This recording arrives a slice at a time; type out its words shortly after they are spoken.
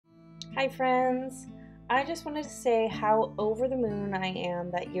Hi friends! I just wanted to say how over the moon I am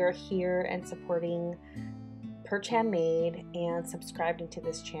that you're here and supporting Perch Handmade and subscribing to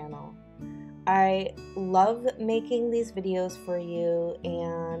this channel. I love making these videos for you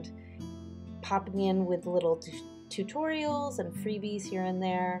and popping in with little tutorials and freebies here and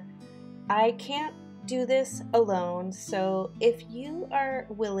there. I can't do this alone, so if you are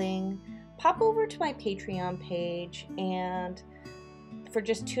willing, pop over to my Patreon page, and for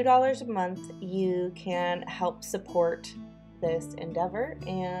just $2 a month you can help support this endeavor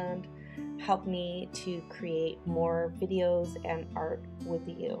and help me to create more videos and art with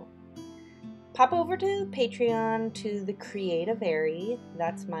you. Pop over to Patreon to the Creative Aerie,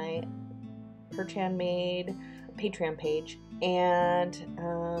 that's my Perch Handmade Patreon page, and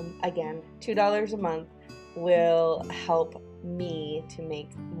again, $2 a month will help me to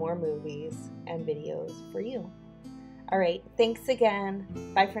make more movies and videos for you. All right, thanks again.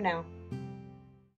 Bye for now.